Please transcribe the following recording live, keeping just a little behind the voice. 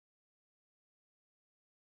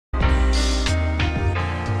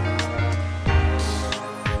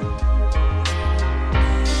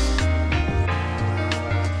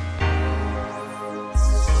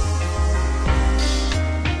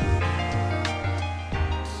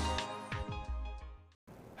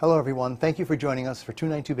Hello everyone, thank you for joining us for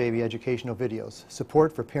 292 Baby educational videos,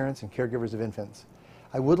 support for parents and caregivers of infants.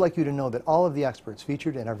 I would like you to know that all of the experts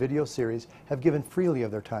featured in our video series have given freely of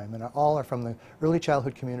their time and all are from the early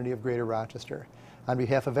childhood community of Greater Rochester. On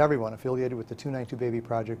behalf of everyone affiliated with the 292 Baby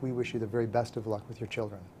Project, we wish you the very best of luck with your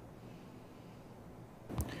children.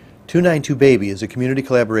 292 Baby is a community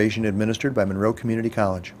collaboration administered by Monroe Community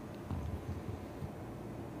College.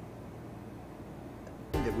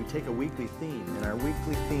 We take a weekly theme, and our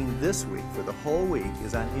weekly theme this week for the whole week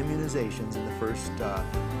is on immunizations in the first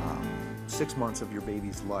 6 months of your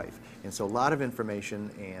baby's life. And so a lot of information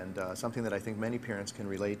and something that I think many parents can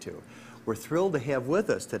relate to. We're thrilled to have with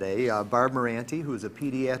us today Barb Murante, who is a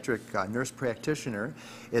pediatric nurse practitioner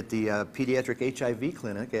at the Pediatric HIV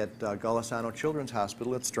Clinic at Golisano Children's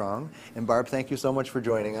Hospital at Strong. And Barb, thank you so much for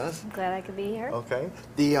joining us. I'm glad I could be here. Okay.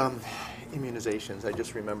 The immunizations, I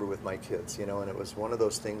just remember with my kids, you know, and it was one of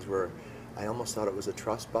those things where I almost thought it was a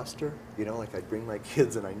trust buster, you know, like I'd bring my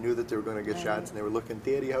kids and I knew that they were going to get shots and they were looking,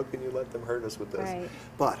 Daddy, how can you let them hurt us with this? Right.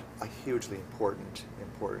 But a hugely important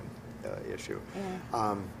issue.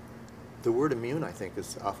 Yeah. The word immune, I think,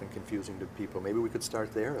 is often confusing to people. Maybe we could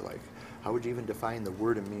start there. Like, how would you even define the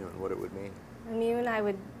word immune, what it would mean? Immune, I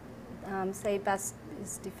would say best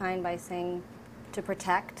is defined by saying to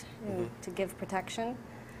protect, to give protection.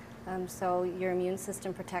 So your immune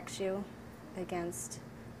system protects you against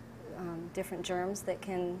different germs that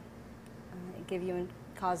can give you and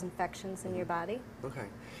cause infections in your body. Okay.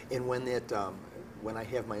 And when when I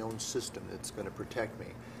have my own system that's going to protect me,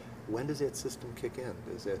 when does that system kick in?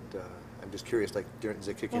 Does it? I'm just curious. Like, does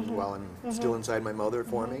it kick in while I'm still inside my mother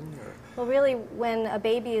forming? Or? Well, really, when a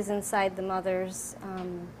baby is inside the mother's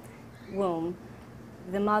womb,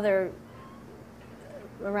 the mother,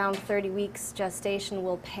 around 30 weeks gestation,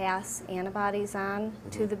 will pass antibodies on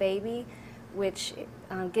to the baby, which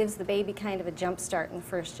gives the baby kind of a jump start in the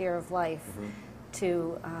first year of life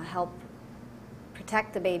to help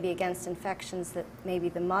protect the baby against infections that maybe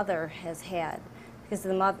the mother has had. Because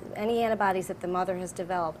any antibodies that the mother has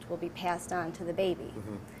developed will be passed on to the baby.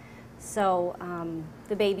 So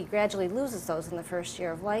the baby gradually loses those in the first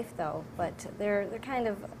year of life, though, but they're kind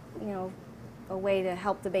of, you know, a way to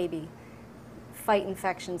help the baby fight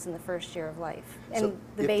infections in the first year of life. And so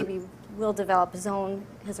the baby will develop his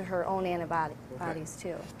or her own antibodies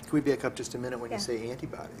too. Can we back up just a minute when you say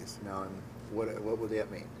antibodies? Now, what would that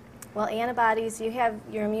mean? Well, antibodies, you have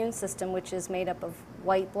your immune system, which is made up of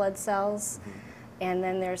white blood cells, and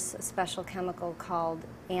then there's a special chemical called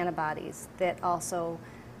antibodies that also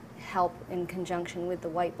help in conjunction with the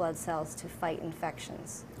white blood cells to fight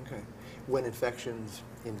infections. Okay. When infections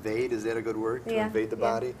invade, is that a good word? To invade the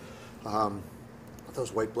body?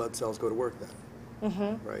 Those white blood cells go to work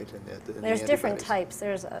then, right? And there's different types.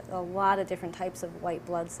 There's a lot of different types of white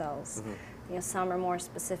blood cells. You know, some are more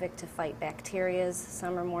specific to fight bacteria,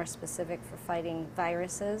 some are more specific for fighting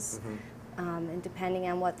viruses. And depending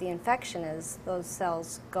on what the infection is, those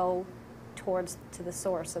cells go to the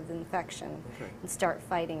source of the infection and start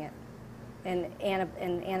fighting it. And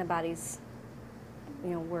antibodies,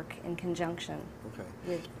 you know, work in conjunction with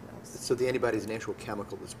those. So the antibody is an actual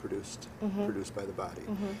chemical that's produced by the body.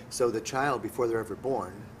 So the child, before they're ever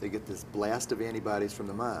born, they get this blast of antibodies from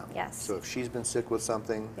the mom. Yes. So if she's been sick with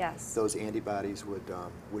something, those antibodies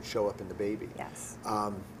would show up in the baby. Yes.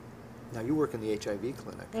 Now you work in the HIV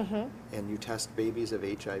clinic, and you test babies of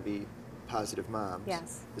HIV positive moms.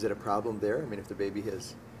 Yes. Is it a problem there? I mean, if the baby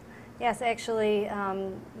has... Yes, actually,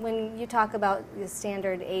 when you talk about the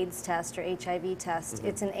standard AIDS test or HIV test,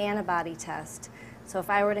 it's an antibody test. So if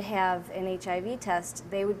I were to have an HIV test,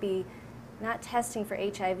 they would be not testing for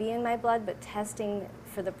HIV in my blood, but testing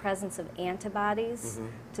for the presence of antibodies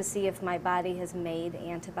to see if my body has made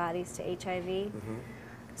antibodies to HIV.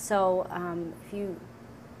 So if you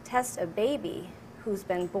test a baby who's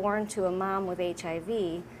been born to a mom with HIV,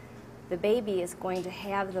 the baby is going to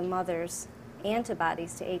have the mother's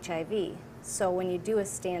antibodies to HIV. So when you do a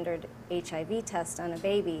standard HIV test on a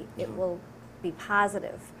baby, it will be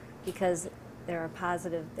positive because there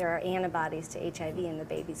are antibodies to HIV in the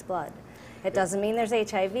baby's blood. It doesn't mean there's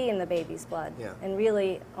HIV in the baby's blood. And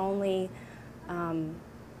really only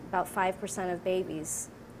about 5% of babies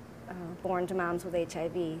born to moms with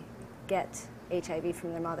HIV get HIV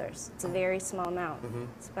from their mothers. It's a very small amount,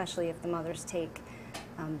 especially if the mothers take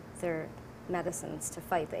their medicines to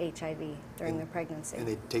fight the HIV during their pregnancy. And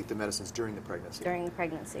they take the medicines during the pregnancy? During the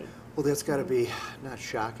pregnancy. Well, that's got to be not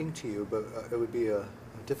shocking to you, but it would be a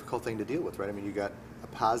difficult thing to deal with, right? I mean, you got a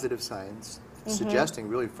positive signs suggesting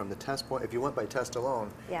really from the test point, if you went by test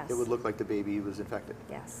alone, it would look like the baby was infected.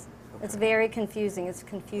 Yes. It's very confusing. It's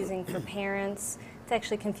confusing for parents. It's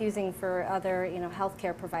actually confusing for other,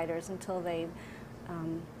 healthcare providers until they've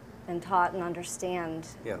been taught and understand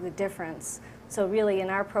the difference. So really, in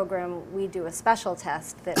our program, we do a special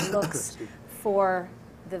test that looks for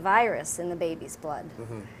the virus in the baby's blood.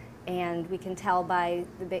 And we can tell by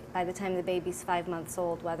the time the baby's 5 months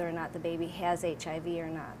old whether or not the baby has HIV or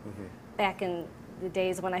not. Back in the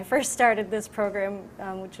days when I first started this program,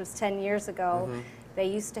 which was 10 years ago, they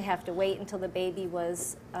used to have to wait until the baby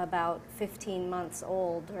was about 15 months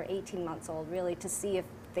old, or 18 months old, really, to see if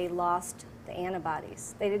they lost the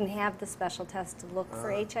antibodies. They didn't have the special test to look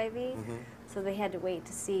for HIV, so they had to wait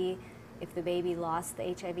to see if the baby lost the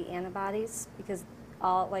HIV antibodies, because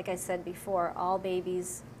like I said before, all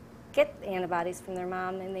babies get antibodies from their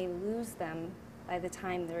mom and they lose them by the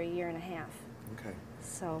time they're a year and a half. Okay.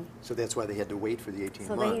 So that's why they had to wait for the 18 months.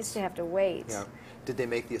 So they used to have to wait. Yeah. Did they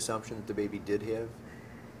make the assumption that the baby did have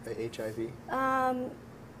HIV?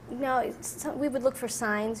 No, we would look for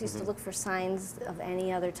signs. Used to look for signs of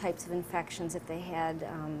any other types of infections. If they had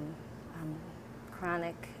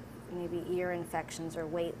chronic, maybe ear infections or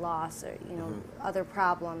weight loss or other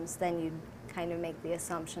problems, then you'd kind of make the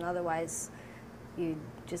assumption. Otherwise, you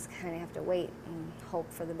just kind of have to wait and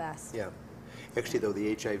hope for the best. Yeah. Actually, though,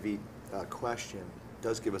 the HIV question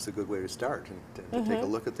does give us a good way to start and to take a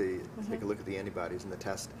look at the antibodies and the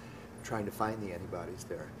test, trying to find the antibodies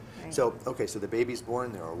there. Right. So, okay, so the baby's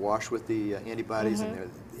born, they're awash with the antibodies, and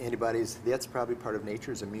the antibodies, that's probably part of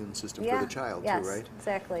nature's immune system for the child, too, right?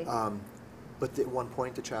 Exactly. But at one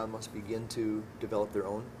point, the child must begin to develop their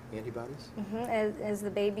own antibodies? As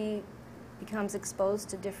the baby becomes exposed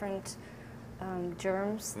to different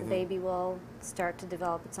germs, the baby will start to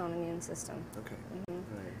develop its own immune system. Okay. Right.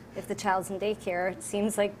 If the child's in daycare, it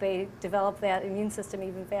seems like they develop that immune system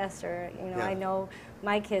even faster. I know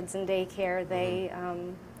my kids in daycare, they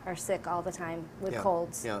are sick all the time with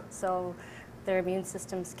colds. Yeah. So their immune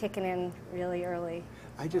system's kicking in really early.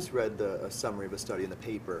 I just read a summary of a study in the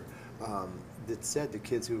paper that said the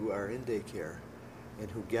kids who are in daycare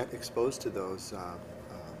and who get exposed to those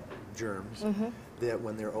germs, that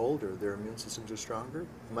when they're older, their immune systems are stronger.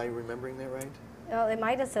 Am I remembering that right? Well, it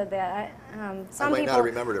might have said that. I might not have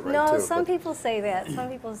remembered it right, no, too. Some people say that. Some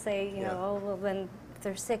people say, oh, well, then if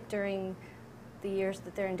they're sick during the years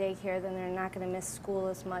that they're in daycare, then they're not going to miss school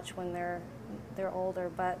as much when they're older.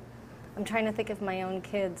 But I'm trying to think of my own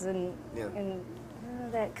kids, and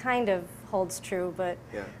that kind of holds true, but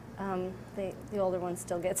the older ones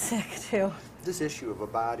still get sick, too. This issue of a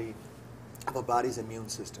body's immune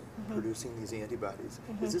system producing these antibodies,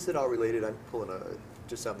 is this at all related? I'm pulling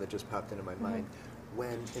just something that just popped into my mind.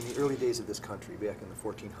 When in the early days of this country, back in the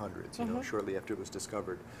 1400s, shortly after it was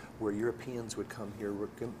discovered, where Europeans would come here,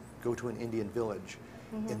 go to an Indian village,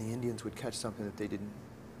 and the Indians would catch something that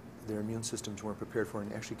their immune systems weren't prepared for,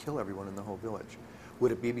 and actually kill everyone in the whole village.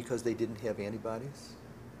 Would it be because they didn't have antibodies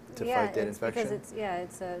to fight that infection? Because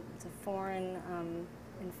it's a foreign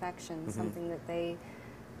infection, something that they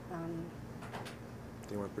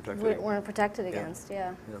weren't protected against.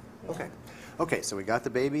 Yeah. Okay. Okay, so we got the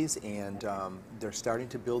babies, and they're starting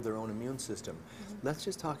to build their own immune system. Let's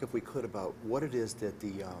just talk, if we could, about what it is that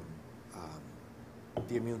the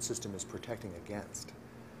immune system is protecting against.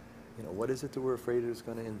 What is it that we're afraid is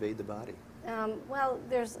going to invade the body? Well,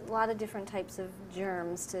 there's a lot of different types of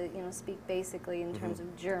germs. To speak basically in terms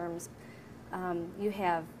of germs, you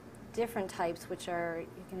have different types, which are,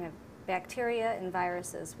 you can have bacteria and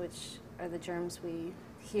viruses, which are the germs we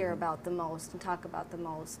hear about the most and talk about the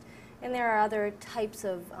most. And there are other types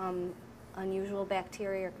of unusual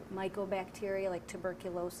bacteria, mycobacteria, like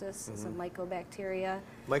tuberculosis is a mycobacteria.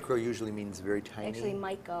 Micro usually means very tiny? Actually,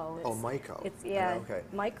 myco. Oh, myco. Okay.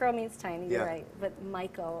 Micro means tiny, you're right. But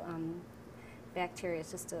myco bacteria is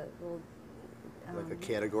just a little... like a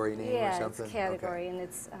category name or something? Yeah, it's a category, and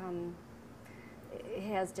it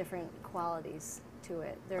has different qualities to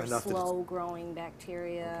it. They're slow-growing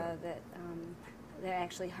bacteria that they're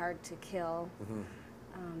actually hard to kill.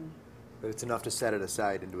 But it's enough to set it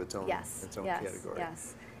aside into its own category.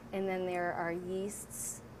 Yes. And then there are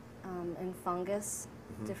yeasts and fungus.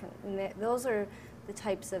 Different. And those are the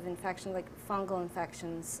types of infections, like fungal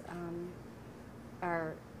infections,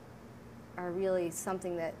 are really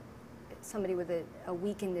something that somebody with a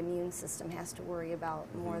weakened immune system has to worry about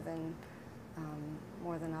more than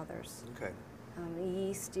others. Okay.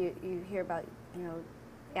 Yeast, you hear about,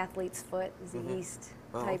 athlete's foot is a yeast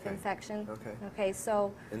type infection. Okay. Okay,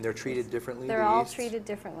 so... And they're treated differently? They're all treated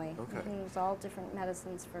differently. Okay. There's all different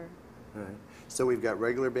medicines for... All right. So we've got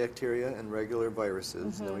regular bacteria and regular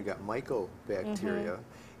viruses, and then we've got mycobacteria.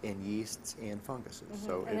 and yeasts and funguses.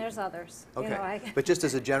 So and there's others. Okay, You know, but just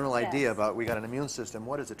as a general idea Yes. about we got an immune system,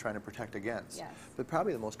 what is it trying to protect against? Yes. But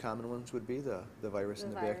probably the most common ones would be the virus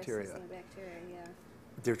and the bacteria. And the bacteria, yeah.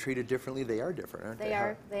 They're treated differently. They are different, aren't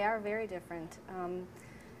they? They are very different.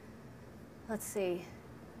 Let's see.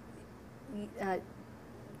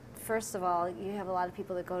 First of all, you have a lot of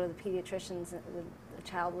people that go to the pediatricians with a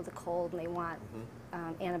child with a cold, and they want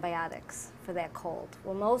antibiotics for that cold.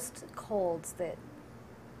 Well, most colds that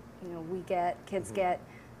we get, kids get,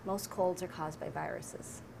 most colds are caused by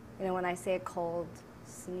viruses. When I say a cold,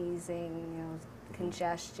 sneezing,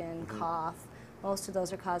 congestion, cough, most of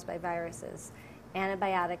those are caused by viruses.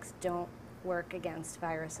 Antibiotics don't work against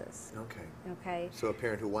viruses. Okay. So a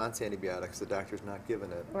parent who wants antibiotics, the doctor's not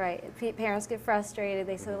giving it. Right. Parents get frustrated.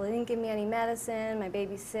 They say, well, they didn't give me any medicine. My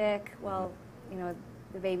baby's sick. Well,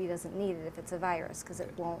 the baby doesn't need it if it's a virus because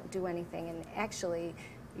it won't do anything. And actually,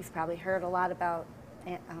 you've probably heard a lot about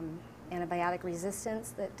antibiotic resistance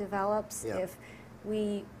that develops if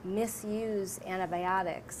we misuse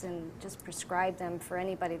antibiotics and just prescribe them for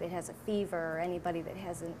anybody that has a fever or anybody that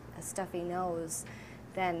has a stuffy nose.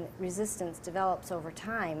 Then resistance develops over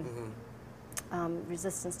time.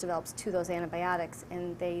 Resistance develops to those antibiotics,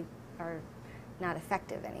 and they are not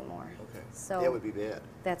effective anymore. Okay. So that would be bad.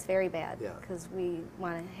 That's very bad because we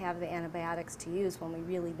want to have the antibiotics to use when we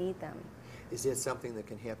really need them. Is that something that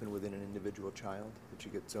can happen within an individual child? That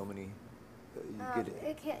you get so many?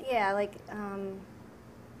 It can, yeah, like.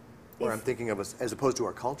 Or I'm thinking of us as opposed to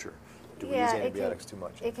our culture. Do we use antibiotics too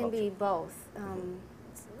much? It can be both.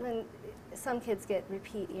 When some kids get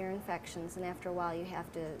repeat ear infections, and after a while you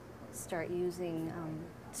have to start using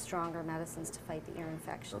stronger medicines to fight the ear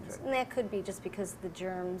infections. And that could be just because the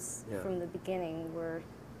germs from the beginning were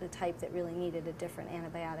the type that really needed a different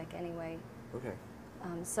antibiotic anyway.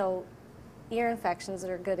 So ear infections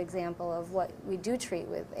are a good example of what we do treat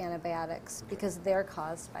with antibiotics because they're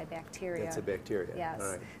caused by bacteria. It's a bacteria. Yes.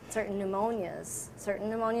 All right. Certain pneumonias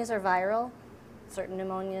are viral. Certain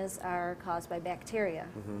pneumonias are caused by bacteria.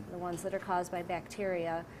 The ones that are caused by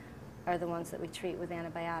bacteria are the ones that we treat with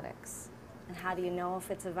antibiotics. And how do you know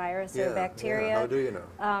if it's a virus or a bacteria? Yeah. How do you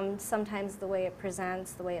know? Sometimes the way it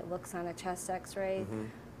presents, the way it looks on a chest x-ray.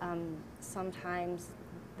 Sometimes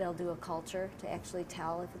they'll do a culture to actually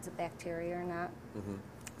tell if it's a bacteria or not.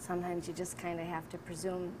 Sometimes you just kind of have to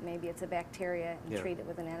presume maybe it's a bacteria and treat it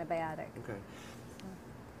with an antibiotic. Okay.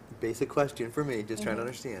 Basic question for me, just trying to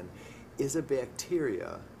understand. Is a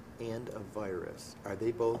bacteria and a virus, are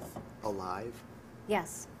they both alive?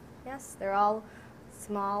 Yes. Yes, they're all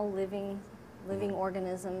small living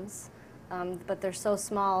organisms, but they're so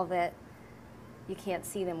small that you can't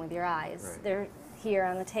see them with your eyes. Right. They're here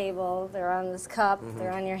on the table, they're on this cup,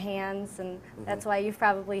 they're on your hands, and that's why you've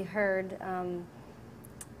probably heard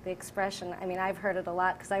the expression. I mean, I've heard it a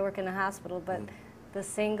lot because I work in a hospital, but the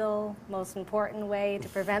single most important way to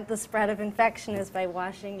prevent the spread of infection is by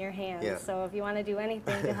washing your hands. So if you want to do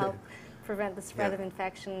anything to help prevent the spread of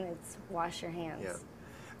infection, it's wash your hands.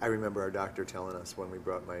 I remember our doctor telling us when we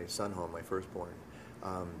brought my son home, my firstborn,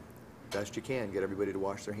 best you can, get everybody to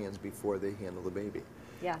wash their hands before they handle the baby.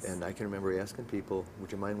 Yes. And I can remember asking people,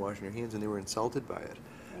 would you mind washing your hands? And they were insulted by it.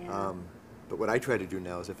 But what I try to do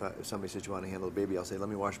now is if somebody says you want to handle the baby, I'll say, let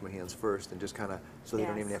me wash my hands first, and just kind of, so they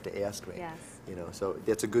don't even have to ask me. So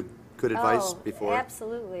that's a good advice before.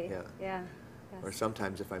 Absolutely. Yes. Or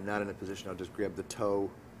sometimes if I'm not in a position, I'll just grab the toe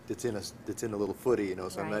that's in a little footy,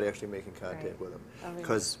 so I'm not actually making contact with them.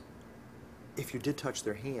 Because if you did touch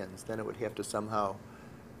their hands, then it would have to somehow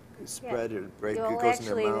spread it, right? Well, it goes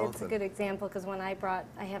actually, in their mouth. it's a good example because when I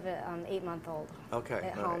have an 8-month-old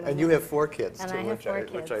at home. And you have 4 kids, and too, I have 4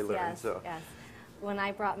 kids. which I learned. Yes. When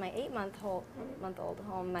I brought my 8-month-old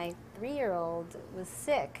home, my 3-year-old was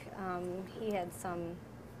sick. He had some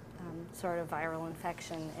sort of viral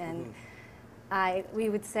infection, and we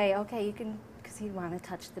would say, okay, you can, because he'd want to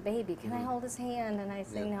touch the baby. Can I hold his hand? And I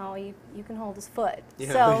say, no, you can hold his foot.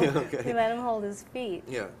 So we let him hold his feet.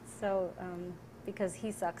 So because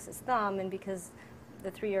he sucks his thumb, and because the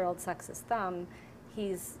 3-year-old sucks his thumb,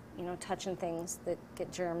 he's touching things that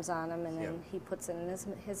get germs on him, and then he puts it in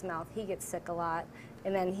his mouth. He gets sick a lot,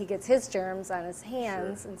 and then he gets his germs on his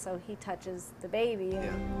hands, and so he touches the baby,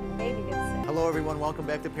 and the baby gets sick. Hello everyone, welcome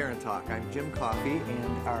back to Parent Talk. I'm Jim Coffey,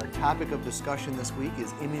 and our topic of discussion this week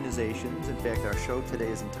is immunizations. In fact, our show today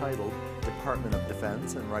is entitled Department of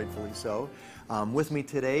Defense, and rightfully so. With me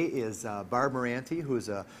today is Barb Murante, who is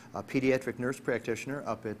a pediatric nurse practitioner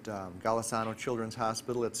up at Golisano Children's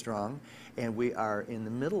Hospital at Strong, and we are in the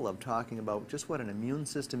middle of talking about just what an immune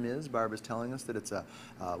system is. Barb is telling us that it's a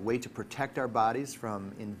way to protect our bodies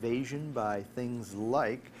from invasion by things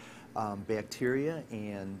like bacteria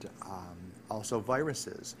and also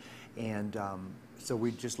viruses. And so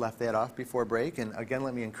we just left that off before break. And again,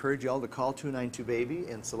 let me encourage you all to call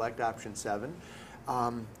 292-BABY and select option 7.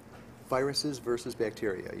 Viruses versus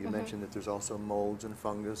bacteria. You mentioned that there's also molds and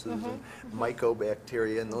funguses and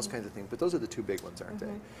mycobacteria and those kinds of things, but those are the two big ones, aren't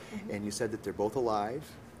they? And you said that they're both alive,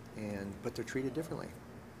 but they're treated differently,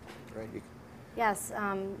 right? Yes.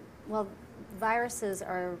 Well, viruses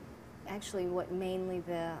are actually what mainly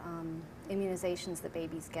the immunizations that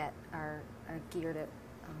babies get are geared at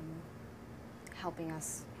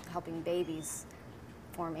helping babies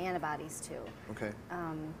form antibodies to. Okay.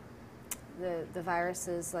 The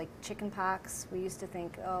viruses like chickenpox, we used to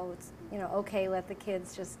think, oh, it's okay, let the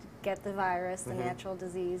kids just get the virus, the natural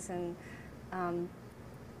disease, and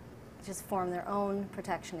just form their own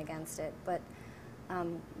protection against it. But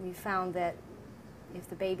we found that if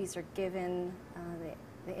the babies are given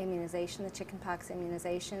the immunization, the chickenpox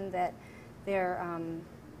immunization, that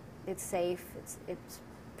it's safe, it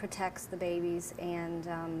protects the babies, and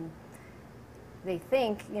they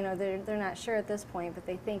think, they're not sure at this point, but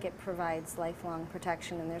they think it provides lifelong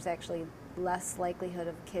protection, and there's actually less likelihood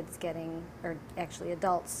of kids getting, or actually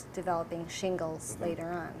adults developing shingles later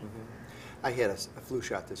on. I had a flu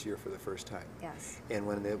shot this year for the first time. Yes. And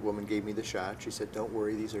when the woman gave me the shot, she said, "Don't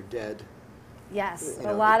worry, these are dead." Yes.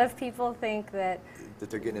 A lot of people think that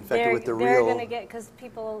they're getting infected with the real. They're going to get, because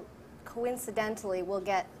people coincidentally will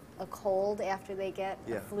get a cold after they get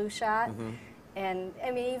a flu shot. And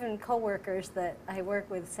I mean, even coworkers that I work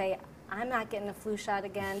with say, I'm not getting a flu shot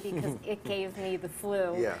again because it gave me the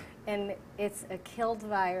flu. Yeah. And it's a killed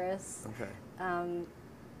virus. Okay.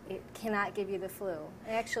 It cannot give you the flu.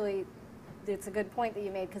 Actually, it's a good point that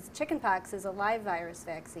you made, because chickenpox is a live virus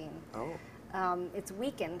vaccine. Oh. It's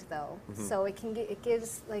weakened though, so it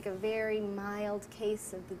gives like a very mild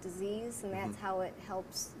case of the disease, and that's how it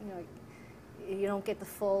helps. You don't get the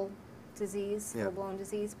full disease, full-blown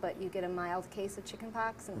disease, but you get a mild case of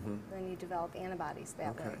chickenpox, and then you develop antibodies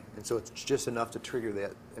that way. Okay, and so it's just enough to trigger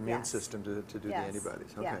that immune system to do the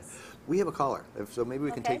antibodies. Okay, yes. We have a caller, so maybe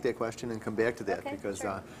we can take that question and come back to that, Okay, because.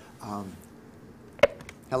 sure.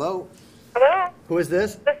 Hello. Hello, Who is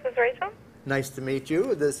this? this is Rachel. Nice to meet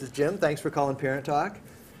you. This is Jim. Thanks for calling Parent Talk.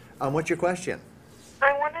 What's your question?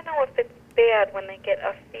 I want to know if it's bad when they get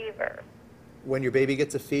a fever. When your baby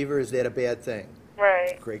gets a fever, is that a bad thing?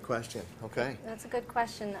 Right. Great question. Okay. That's a good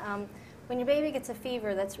question. When your baby gets a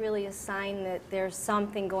fever, that's really a sign that there's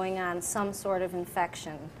something going on, some sort of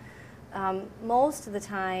infection. Most of the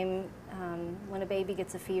time, when a baby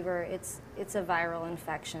gets a fever, it's a viral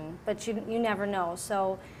infection, but you never know.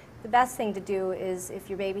 So the best thing to do is, if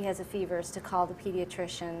your baby has a fever, is to call the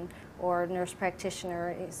pediatrician or nurse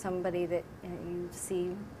practitioner, somebody that you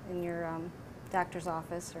see in your doctor's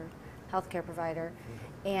office or healthcare provider,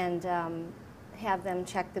 and have them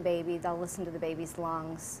check the baby. They'll listen to the baby's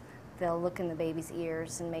lungs. They'll look in the baby's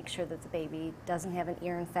ears and make sure that the baby doesn't have an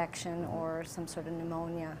ear infection or some sort of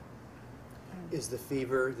pneumonia. Is the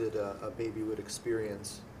fever that a baby would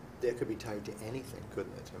experience, that could be tied to anything,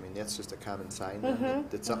 couldn't it? I mean, that's just a common sign then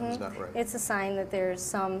that something's not right. It's a sign that there's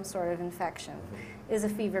some sort of infection. Is a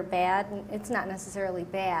fever bad? It's not necessarily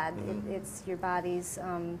bad. It's your body's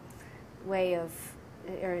way of,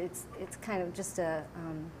 or it's kind of just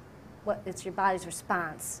it's your body's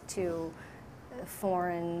response to a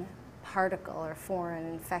foreign particle or foreign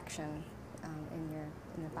infection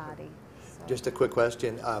in the body. So. Just a quick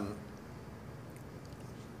question.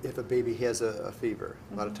 If a baby has a fever,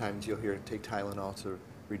 a lot of times you'll hear take Tylenol to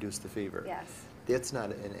reduce the fever. Yes. That's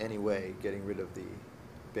not in any way getting rid of the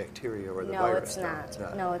bacteria or the No, virus. it's not. No, it's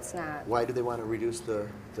not. No, it's not. Why do they want to reduce the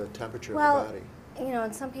temperature Well, of the body?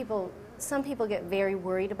 And some people get very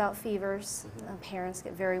worried about fevers. Parents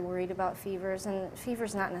get very worried about fevers, and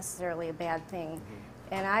fever's not necessarily a bad thing.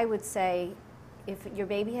 And I would say, if your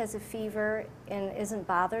baby has a fever and isn't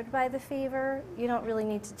bothered by the fever, you don't really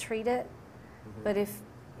need to treat it. But if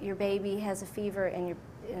your baby has a fever and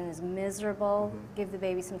is miserable, give the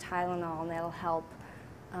baby some Tylenol, and that'll help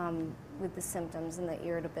with the symptoms and the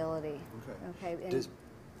irritability. Okay.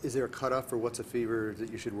 Is there a cutoff for what's a fever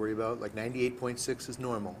that you should worry about? Like 98.6 is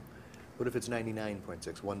normal. What if it's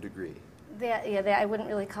 99.6, 1 degree? I wouldn't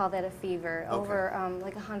really call that a fever. Okay. Over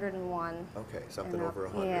like 101. Okay, something over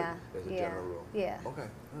 100 as a general rule. Yeah. Okay,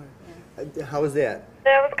 all right. How was that?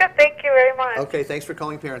 That was good. Thank you very much. Okay, thanks for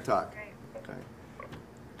calling Parent Talk. Great. Okay.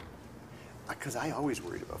 Because I always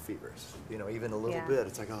worried about fevers. Even a little bit.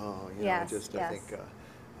 It's like, I think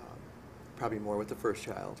probably more with the first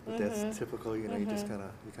child, but that's typical. You just kind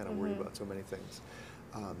of worry about so many things.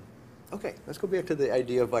 Okay, let's go back to the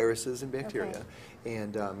idea of viruses and bacteria. Okay.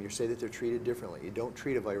 And you say that they're treated differently. You don't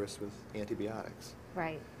treat a virus with antibiotics.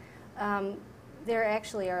 Right. There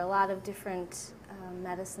actually are a lot of different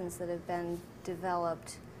medicines that have been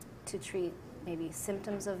developed to treat maybe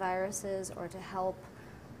symptoms of viruses or to help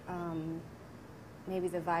maybe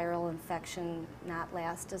the viral infection not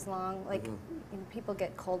last as long. Like you know, people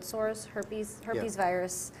get cold sores, herpes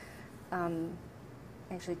virus.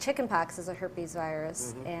 Actually, chickenpox is a herpes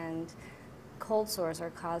virus, and cold sores are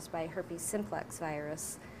caused by herpes simplex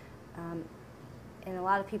virus. And a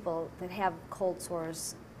lot of people that have cold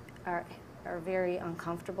sores are very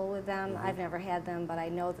uncomfortable with them. I've never had them, but I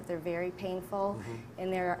know that they're very painful,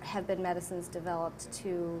 and there have been medicines developed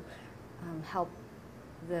to help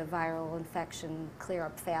the viral infection clear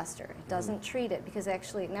up faster. It doesn't treat it because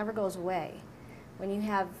actually it never goes away. When you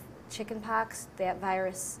have chickenpox, that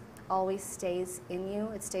virus always stays in you.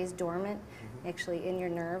 It stays dormant. Actually, in your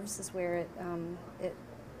nerves is where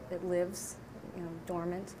it lives. You know,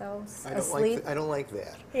 dormant though, asleep. I don't like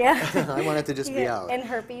that. Yeah. I want it to just be out. And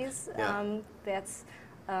herpes, that's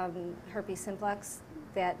herpes simplex.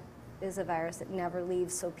 That is a virus that never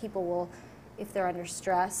leaves. So people will, if they're under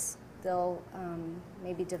stress, they'll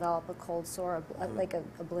maybe develop a cold sore, like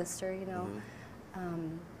a blister, you know,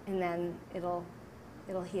 and then it'll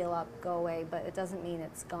heal up, go away, but it doesn't mean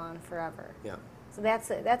it's gone forever. Yeah. So that's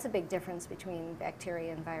a big difference between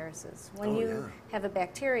bacteria and viruses. When you have a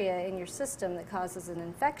bacteria in your system that causes an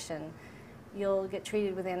infection, you'll get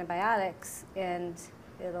treated with antibiotics and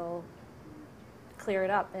it'll clear it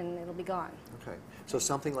up and it'll be gone. Okay. So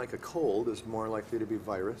something like a cold is more likely to be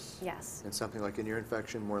virus? Yes. And something like an ear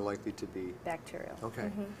infection more likely to be? Bacterial.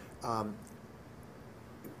 Okay.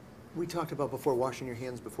 We talked about before washing your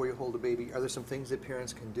hands before you hold a baby. Are there some things that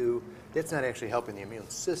parents can do? That's not actually helping the immune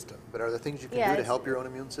system, but are there things you can do to help your own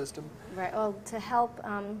immune system? Right. Well, to help,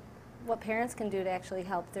 what parents can do to actually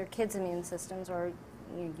help their kids' immune systems, or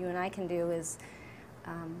you and I can do, is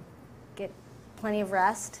get plenty of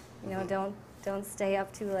rest. You know, don't stay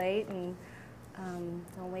up too late, and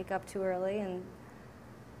don't wake up too early, and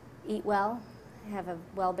eat well, have a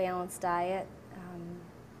well-balanced diet,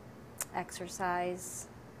 exercise,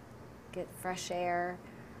 get fresh air.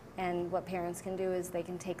 And what parents can do is they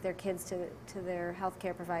can take their kids to their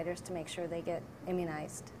healthcare providers to make sure they get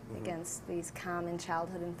immunized against these common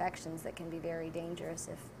childhood infections that can be very dangerous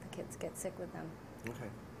if the kids get sick with them. Okay,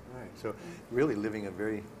 all right. So really living a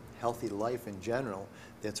very healthy life in general,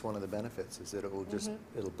 that's one of the benefits, is that it will just,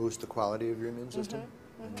 it'll boost the quality of your immune system.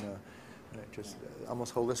 And just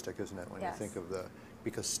almost holistic, isn't it, when you think of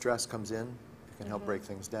because stress comes in, can help break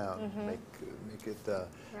things down, make it,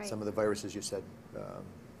 some of the viruses you said,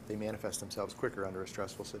 they manifest themselves quicker under a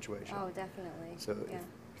stressful situation. Oh, definitely. So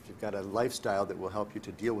if you've got a lifestyle that will help you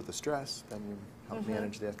to deal with the stress, then you help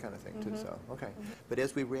manage that kind of thing too. So, okay. But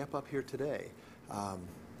as we wrap up here today,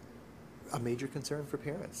 a major concern for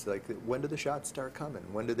parents, like when do the shots start coming?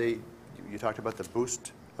 When do they, you talked about the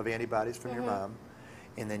boost of antibodies from your mom,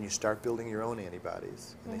 and then you start building your own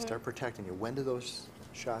antibodies, and they start protecting you. When do those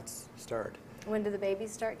shots start? When do the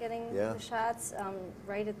babies start getting the shots?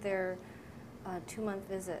 Right at their 2-month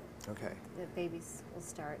visit. Okay. The babies will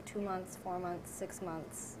start 2 months, 4 months, 6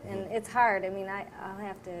 months. And it's hard. I mean, I'll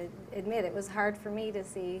have to admit, it was hard for me to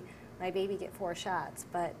see my baby get 4 shots,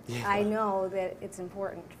 but I know that it's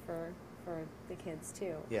important for the kids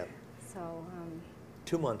too. Yeah. So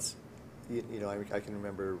 2 months. You know, I can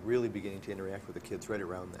remember really beginning to interact with the kids right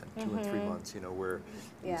around then, 2 and 3 months, you know, where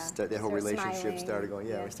that whole relationship started going,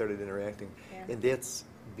 we started interacting. And that's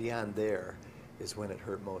beyond there is when it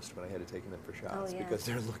hurt most, when I had to take them in for shots, because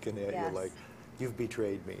they're looking at you like, you've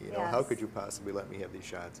betrayed me, you know, how could you possibly let me have these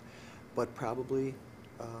shots? But probably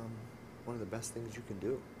one of the best things you can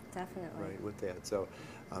do. Definitely. Right, with that. So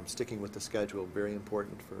sticking with the schedule, very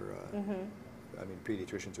important for, I mean,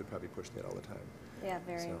 pediatricians would probably push that all the time. Yeah,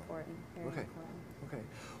 very important. Very important. Okay.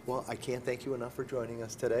 Well, I can't thank you enough for joining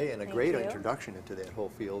us today, and a great introduction into that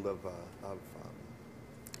whole field of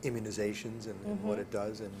immunizations and what it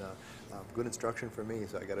does, and good instruction for me,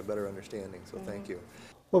 so I got a better understanding, so thank you.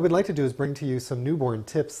 What we'd like to do is bring to you some newborn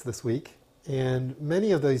tips this week, and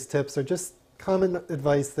many of these tips are just common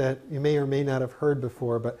advice that you may or may not have heard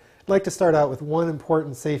before, but I'd like to start out with one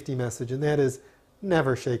important safety message, and that is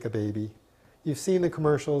never shake a baby. You've seen the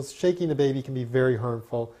commercials. Shaking a baby can be very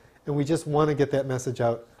harmful, and we just want to get that message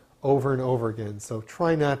out over and over again. So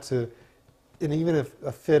try not to, and even if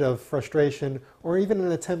a fit of frustration or even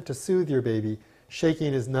an attempt to soothe your baby,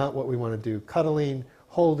 shaking is not what we want to do. Cuddling,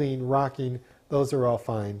 holding, rocking, those are all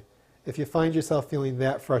fine. If you find yourself feeling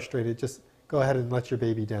that frustrated, just go ahead and let your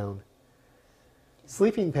baby down.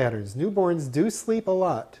 Sleeping patterns. Newborns do sleep a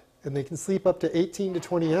lot, and they can sleep up to 18 to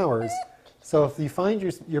 20 hours. So if you find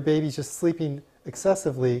your baby's just sleeping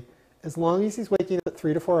excessively, as long as he's waking up at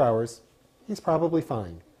 3 to 4 hours, he's probably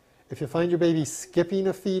fine. If you find your baby skipping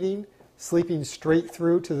a feeding, sleeping straight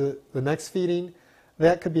through to the next feeding,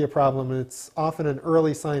 that could be a problem, and it's often an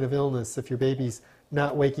early sign of illness if your baby's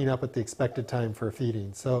not waking up at the expected time for a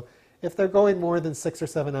feeding. So if they're going more than 6 or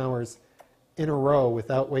 7 hours in a row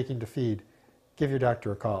without waking to feed, give your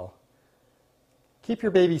doctor a call. Keep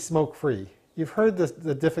your baby smoke-free. You've heard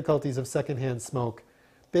the difficulties of secondhand smoke.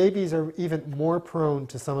 Babies are even more prone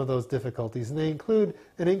to some of those difficulties, and they include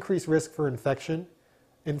an increased risk for infection,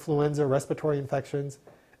 influenza, respiratory infections,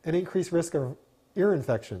 an increased risk of ear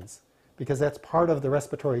infections, because that's part of the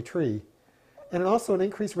respiratory tree, and also an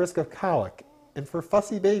increased risk of colic. And for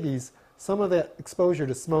fussy babies, some of that exposure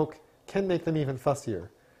to smoke can make them even fussier.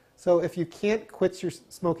 So if you can't quit your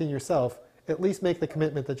smoking yourself, at least make the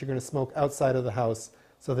commitment that you're going to smoke outside of the house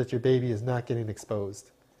so that your baby is not getting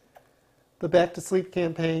exposed. The Back to Sleep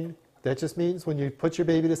campaign, that just means when you put your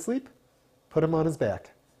baby to sleep, put him on his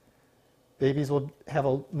back. Babies will have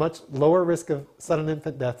a much lower risk of sudden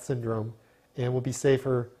infant death syndrome and will be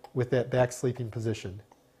safer with that back sleeping position.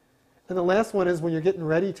 And the last one is when you're getting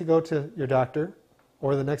ready to go to your doctor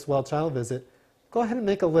or the next well-child visit, go ahead and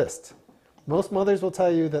make a list. Most mothers will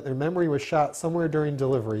tell you that their memory was shot somewhere during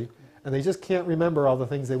delivery and they just can't remember all the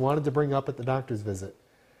things they wanted to bring up at the doctor's visit.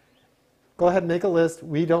 Go ahead and make a list.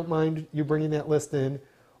 We don't mind you bringing that list in.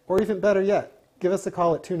 Or even better yet, give us a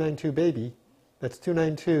call at 292-BABY. That's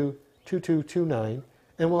 292-2229.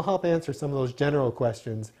 And we'll help answer some of those general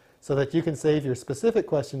questions so that you can save your specific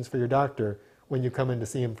questions for your doctor when you come in to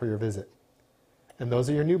see him for your visit. And those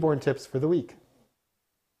are your newborn tips for the week.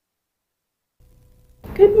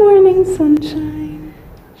 Good morning, sunshine.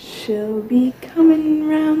 She'll be coming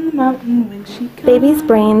round the mountain when she comes. Babies'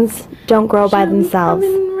 brains don't grow by themselves.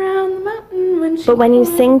 But when you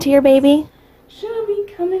sing to your baby,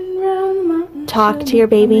 talk to your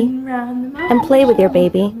baby, and play with your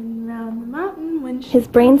baby, his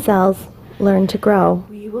brain cells learn to grow.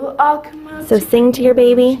 So sing to your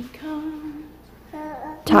baby,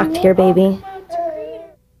 talk to your baby,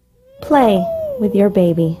 play with your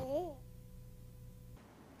baby.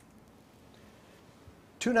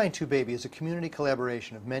 292-BABY is a community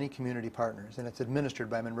collaboration of many community partners, and it's administered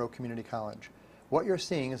by Monroe Community College. What you're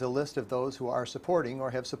seeing is a list of those who are supporting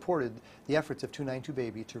or have supported the efforts of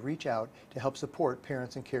 292-BABY to reach out to help support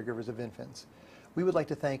parents and caregivers of infants. We would like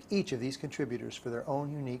to thank each of these contributors for their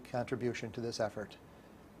own unique contribution to this effort.